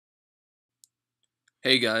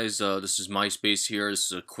Hey guys, this is MySpace here.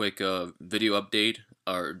 This is a quick video update,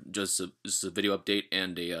 this is a video update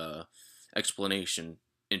and a explanation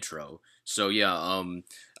intro. So yeah,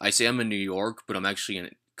 I say I'm in New York, but I'm actually in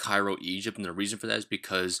Cairo, Egypt, and the reason for that is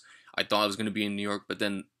because I thought I was gonna be in New York, but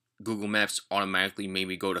then Google Maps automatically made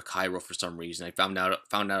me go to Cairo for some reason. I found out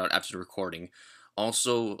after the recording.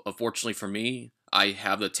 Also, unfortunately for me, I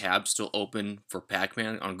have the tab still open for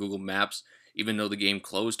Pac-Man on Google Maps. Even though the game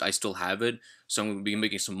closed, I still have it. So I'm going to be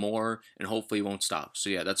making some more, and hopefully it won't stop. So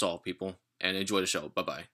yeah, that's all, people. And enjoy the show.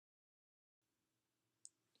 Bye-bye.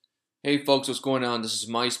 Hey folks, what's going on? This is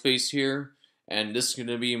MySpace here. And this is going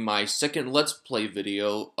to be my second Let's Play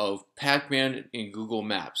video of Pac-Man in Google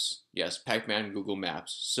Maps. Yes, Pac-Man in Google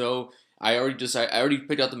Maps. So I already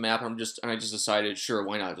picked out the map. I just decided, sure,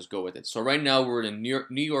 why not? Just go with it. So right now we're in New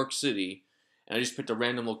York City. And I just picked a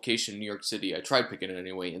random location in New York City. I tried picking it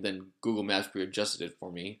anyway, and then Google Maps readjusted it for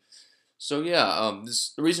me. So yeah,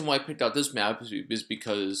 the reason why I picked out this map is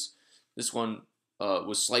because this one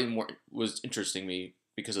was interesting me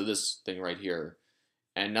because of this thing right here.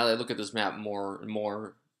 And now that I look at this map more and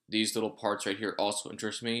more, these little parts right here also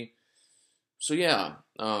interest me. So yeah,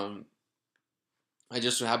 I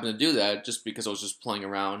just so happened to do that just because I was just playing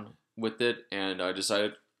around with it, and I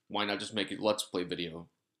decided why not just make a Let's Play video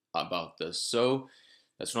about this. So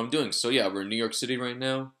that's what I'm doing. So yeah, we're in New York City right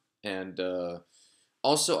now, and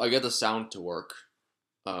also I got the sound to work.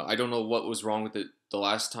 I don't know what was wrong with it the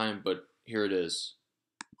last time, but here it is.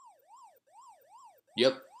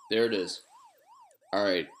 Yep, there it is. All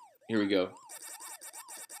right, here we go.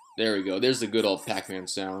 There we go. There's the good old Pac-Man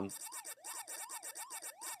sound.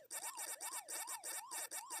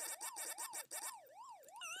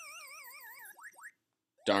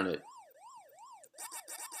 Darn it.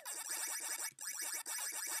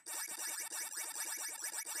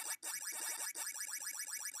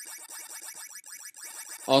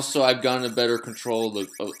 Also, I've gotten a better control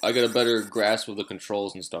I got a better grasp of the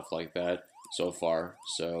controls and stuff like that so far.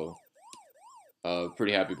 So,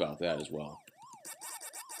 pretty happy about that as well.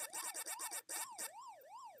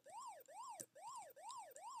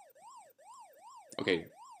 Okay,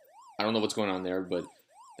 I don't know what's going on there, but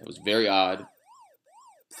that was very odd.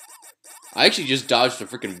 I actually just dodged a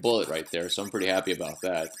freaking bullet right there, so I'm pretty happy about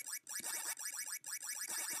that.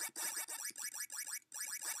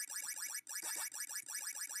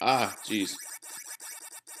 Ah, jeez.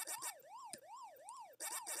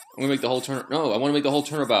 I'm gonna make the whole turn. No, I want to make the whole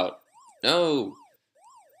turnabout. No.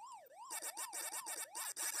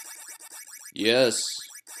 Yes.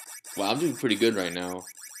 Wow, I'm doing pretty good right now.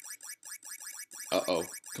 Uh-oh.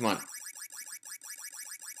 Come on.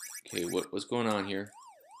 Okay, what's going on here?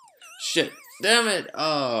 Shit. Damn it.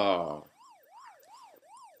 Oh.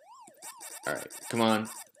 Alright, come on.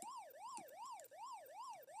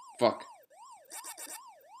 Fuck.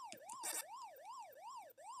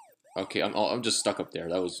 Okay, I'm just stuck up there.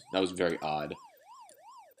 That was very odd.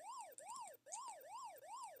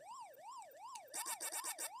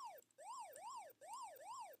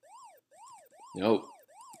 Nope.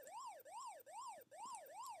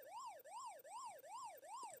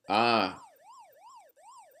 Ah.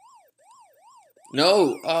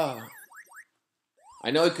 No! Ah.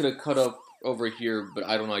 I know I could have cut up over here, but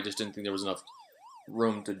I don't know, I just didn't think there was enough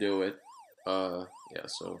room to do it. Yeah,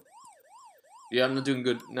 so... Yeah, I'm not doing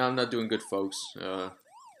good. No, I'm not doing good, folks.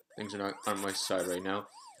 Things are not on my side right now.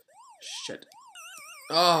 Shit.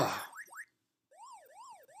 Ah.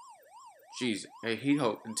 Jeez. I hate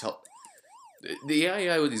how the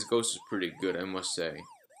AI with these ghosts is pretty good, I must say.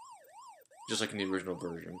 Just like in the original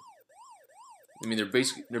version. I mean,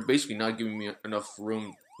 they're basically not giving me enough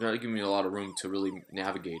room. They're not giving me a lot of room to really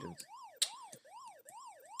navigate and.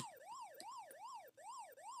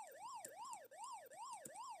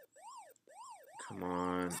 Come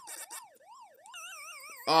on.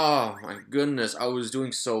 Oh my goodness, I was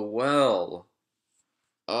doing so well.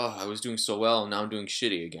 Oh, I was doing so well, and now I'm doing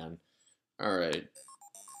shitty again. Alright.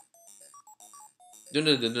 Dun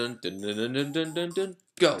dun dun dun dun dun dun dun dun dun.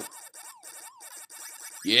 Go!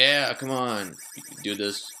 Yeah, come on. You can do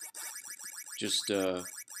this. Just,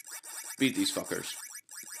 beat these fuckers.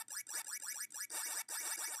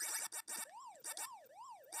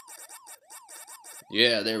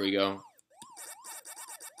 Yeah, there we go.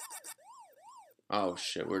 Oh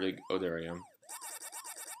shit, where'd I go? Oh, there I am.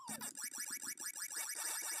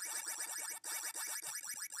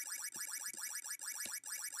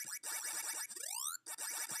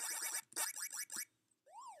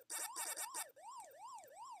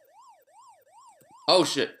 Oh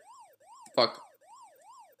shit. Fuck.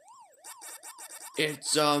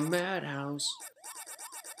 It's a madhouse.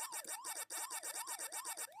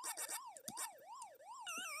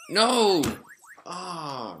 No!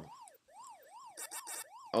 Ah.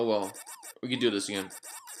 Oh well. We can do this again.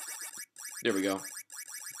 There we go.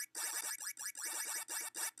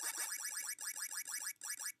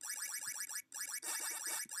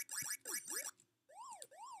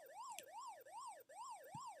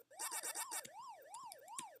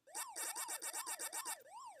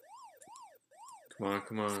 Come on,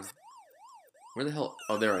 come on. Where the hell?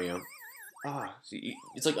 Oh, there I am. Ah, see,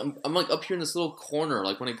 it's like I'm like up here in this little corner,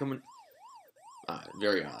 like when I come in. Ah,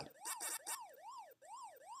 very odd.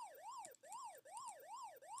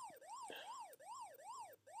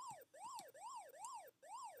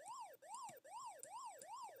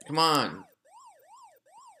 Come on.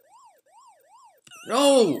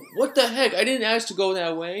 No! What the heck? I didn't ask to go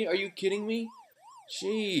that way. Are you kidding me?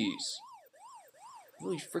 Jeez.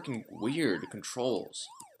 Really freaking weird controls.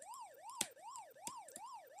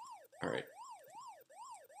 Alright.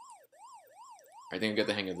 I think I got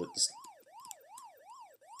the hang of this.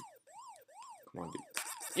 Come on, dude.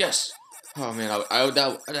 Yes! Oh man,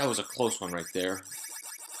 that was a close one right there.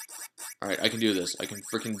 Alright, I can do this. I can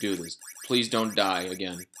freaking do this. Please don't die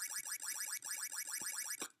again.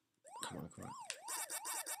 Come on, come on.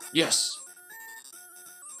 Yes!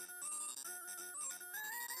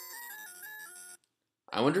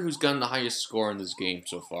 I wonder who's gotten the highest score in this game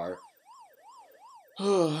so far.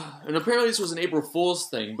 And apparently this was an April Fool's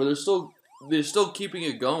thing, but they're still keeping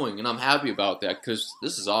it going, and I'm happy about that because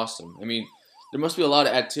this is awesome. I mean, there must be a lot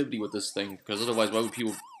of activity with this thing because otherwise,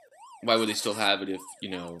 why would they still have it if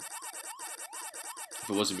if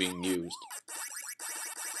it wasn't being used?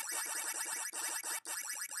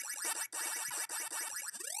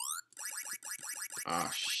 Ah,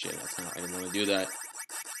 shit! I didn't want to do that.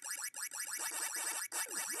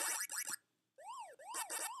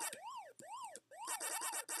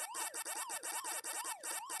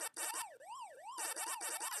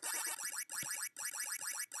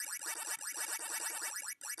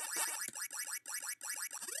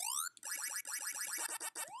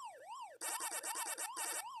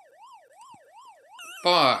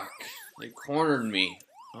 Fuck! They cornered me.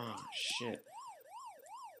 Oh, shit.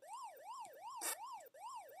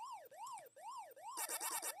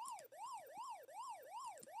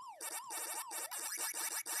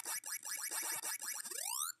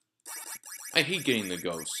 I hate getting the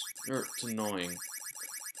ghosts. It's annoying.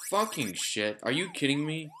 Fucking shit. Are you kidding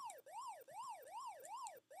me?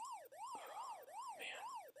 Man.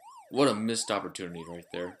 What a missed opportunity right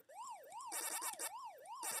there.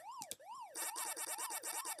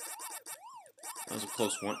 That was a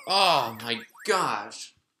close one. Oh my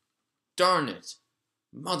gosh. Darn it.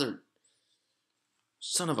 Mother.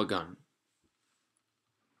 Son of a gun.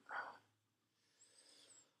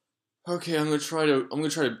 Okay, I'm gonna try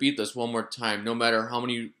to beat this one more time, no matter how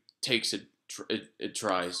many takes it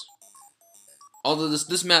tries. Although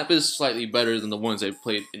this map is slightly better than the ones I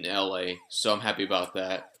played in LA, so I'm happy about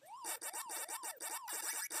that.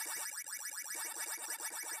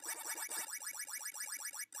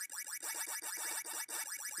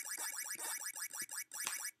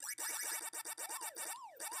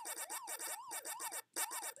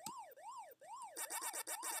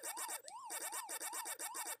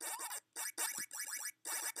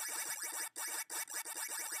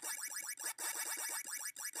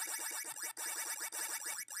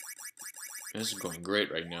 This is going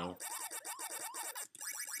great right now.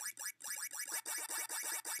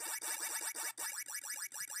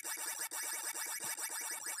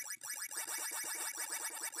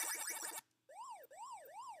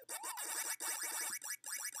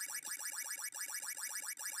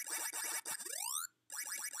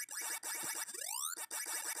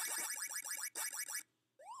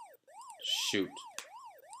 Shoot.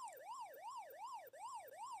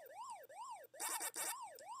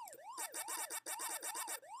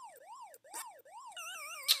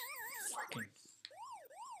 Freaking.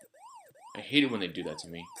 I hate it when they do that to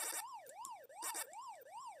me.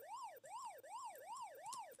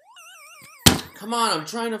 Come on, I'm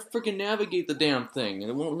trying to freaking navigate the damn thing, and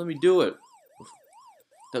it won't let me do it.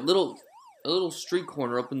 That little street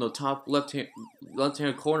corner up in the top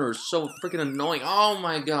left-hand corner is so freaking annoying. Oh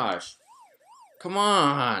my gosh. Come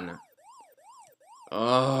on.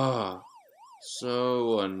 Oh,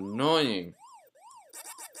 so annoying.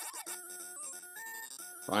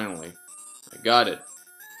 Finally, I got it.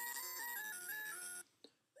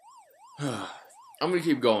 I'm gonna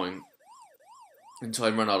keep going until I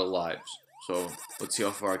run out of lives. So let's see how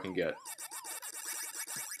far I can get.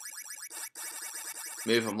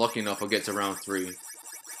 Maybe if I'm lucky enough, I'll get to round 3.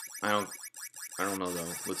 I don't know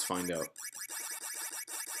though. Let's find out.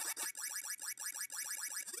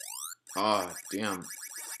 Ah, damn.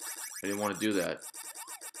 I didn't want to do that.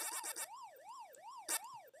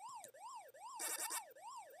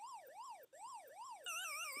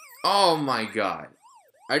 Oh my god.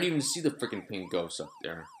 I didn't even see the freaking pink ghost up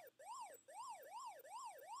there.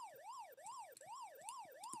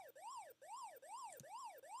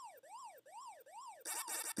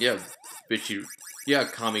 Yeah, bitch, you. Yeah,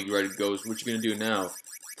 commie red ghost. What you gonna do now?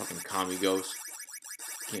 Fucking commie ghost.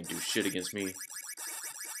 Can't do shit against me.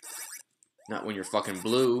 Not when you're fucking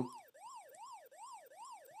blue.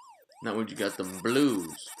 Not when you got them blues.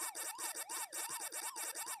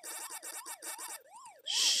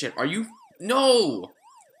 Shit, are you? No!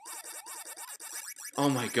 Oh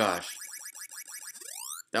my gosh.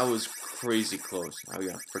 That was crazy close. I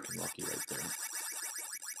got freaking lucky right there.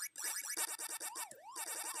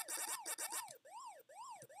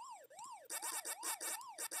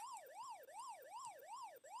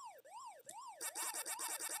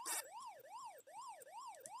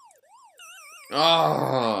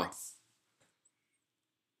 Oh!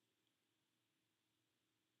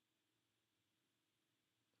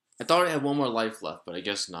 I thought I had one more life left, but I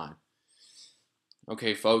guess not.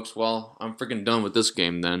 Okay, folks, well, I'm freaking done with this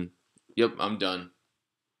game then. Yep, I'm done.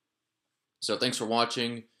 So thanks for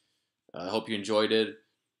watching. I hope you enjoyed it.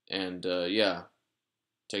 And yeah,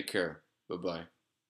 take care. Bye-bye.